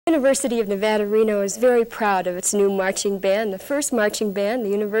University of Nevada, Reno is very proud of its new marching band, the first marching band the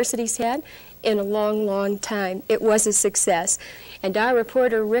university's had in a long, long time. It was a success. And our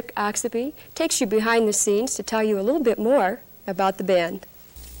reporter, Rick Oxaby, takes you behind the scenes to tell you a little bit more about the band.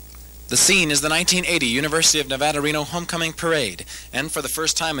 The scene is the 1980 University of Nevada, Reno Homecoming Parade, and for the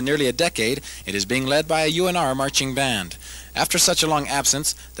first time in nearly a decade, it is being led by a UNR marching band. After such a long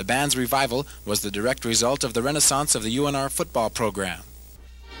absence, the band's revival was the direct result of the renaissance of the UNR football program.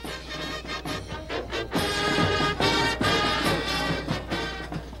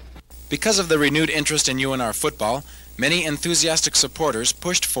 Because of the renewed interest in UNR football, many enthusiastic supporters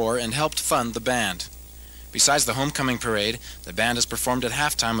pushed for and helped fund the band. Besides the homecoming parade, the band has performed at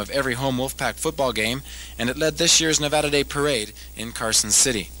halftime of every home Wolfpack football game, and it led this year's Nevada Day Parade in Carson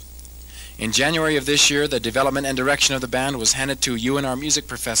City. In January of this year, the development and direction of the band was handed to UNR music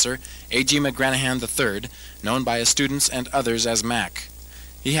professor A.G. McGrannahan III, known by his students and others as Mack.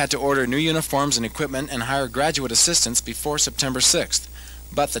 He had to order new uniforms and equipment and hire graduate assistants before September 6th.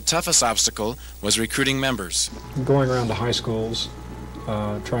 But the toughest obstacle was recruiting members. Going around to high schools,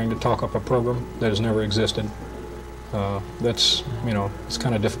 trying to talk up a program that has never existed, that's, it's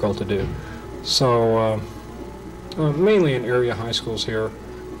kind of difficult to do. So mainly in area high schools here,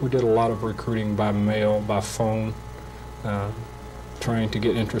 we did a lot of recruiting by mail, by phone, trying to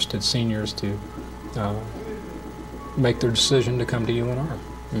get interested seniors to make their decision to come to UNR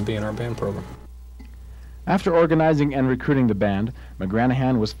and be in our band program. After organizing and recruiting the band,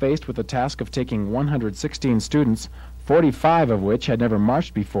 McGrannahan was faced with the task of taking 116 students, 45 of which had never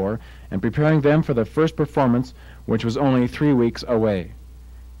marched before, and preparing them for their first performance, which was only 3 weeks away.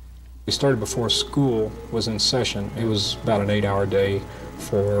 We started before school was in session. It was about an 8-hour day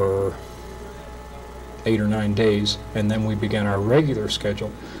for 8 or 9 days, and then we began our regular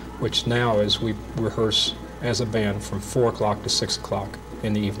schedule, which now is we rehearse as a band from 4 o'clock to 6 o'clock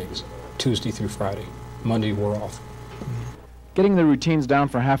in the evenings, Tuesday through Friday. Monday we're off. Getting the routines down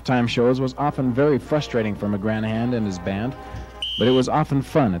for halftime shows was often very frustrating for McGrannahan and his band, but it was often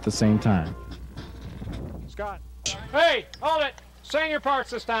fun at the same time. Scott. Hey, hold it! Sing your parts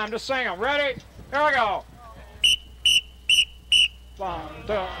this time. Just sing them. Ready? Here we go. 1,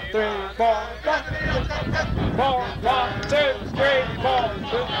 2, 3, 4, 1, 2, 3, 4,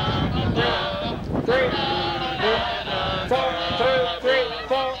 3, 4, 2, 3,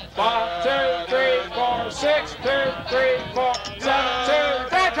 4, 5, 2, 3, 4, 6, 2, 3, 4, 7, 2,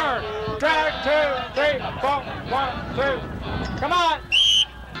 drag turn, drag 2, 3, 4, 1, 2, come on!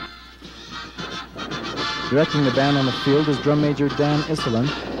 Directing the band on the field is drum major Dan Iselin,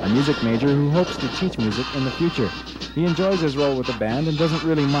 a music major who hopes to teach music in the future. He enjoys his role with the band and doesn't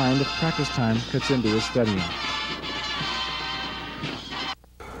really mind if practice time cuts into his studying.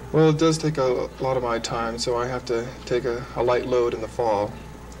 Well, it does take a lot of my time, so I have to take a light load in the fall.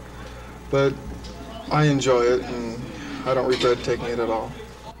 But I enjoy it, and I don't regret taking it at all.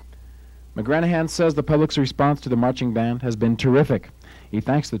 McGrannahan says the public's response to the marching band has been terrific. He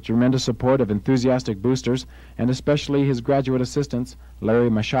thanks the tremendous support of enthusiastic boosters, and especially his graduate assistants, Larry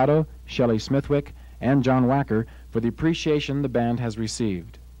Machado, Shelley Smithwick, and John Wacker, for the appreciation the band has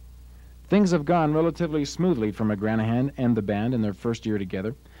received. Things have gone relatively smoothly for McGrannahan and the band in their first year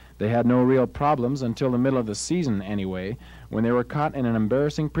together. They had no real problems until the middle of the season anyway, when they were caught in an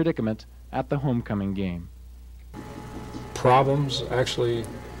embarrassing predicament at the homecoming game. Problems? Actually,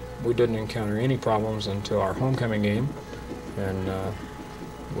 we didn't encounter any problems until our homecoming game, and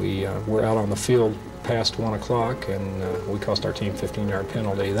we were out on the field past 1 o'clock, and we cost our team a 15-yard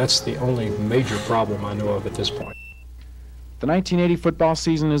penalty. That's the only major problem I know of at this point. The 1980 football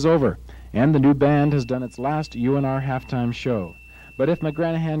season is over, and the new band has done its last UNR halftime show. But if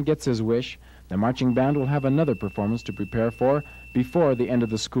McGrannahan gets his wish, the marching band will have another performance to prepare for before the end of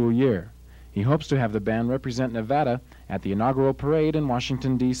the school year. He hopes to have the band represent Nevada at the inaugural parade in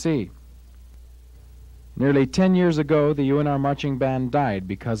Washington, D.C. Nearly 10 years ago, the UNR marching band died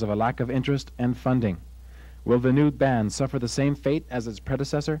because of a lack of interest and funding. Will the new band suffer the same fate as its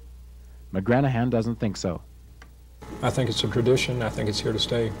predecessor? McGrannahan doesn't think so. I think it's a tradition. I think it's here to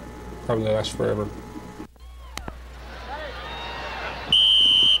stay. Probably last forever.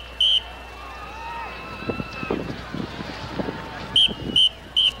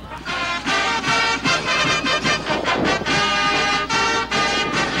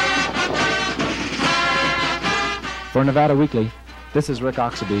 For Nevada Weekly, this is Rick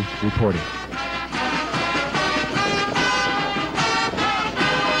Oxaby reporting.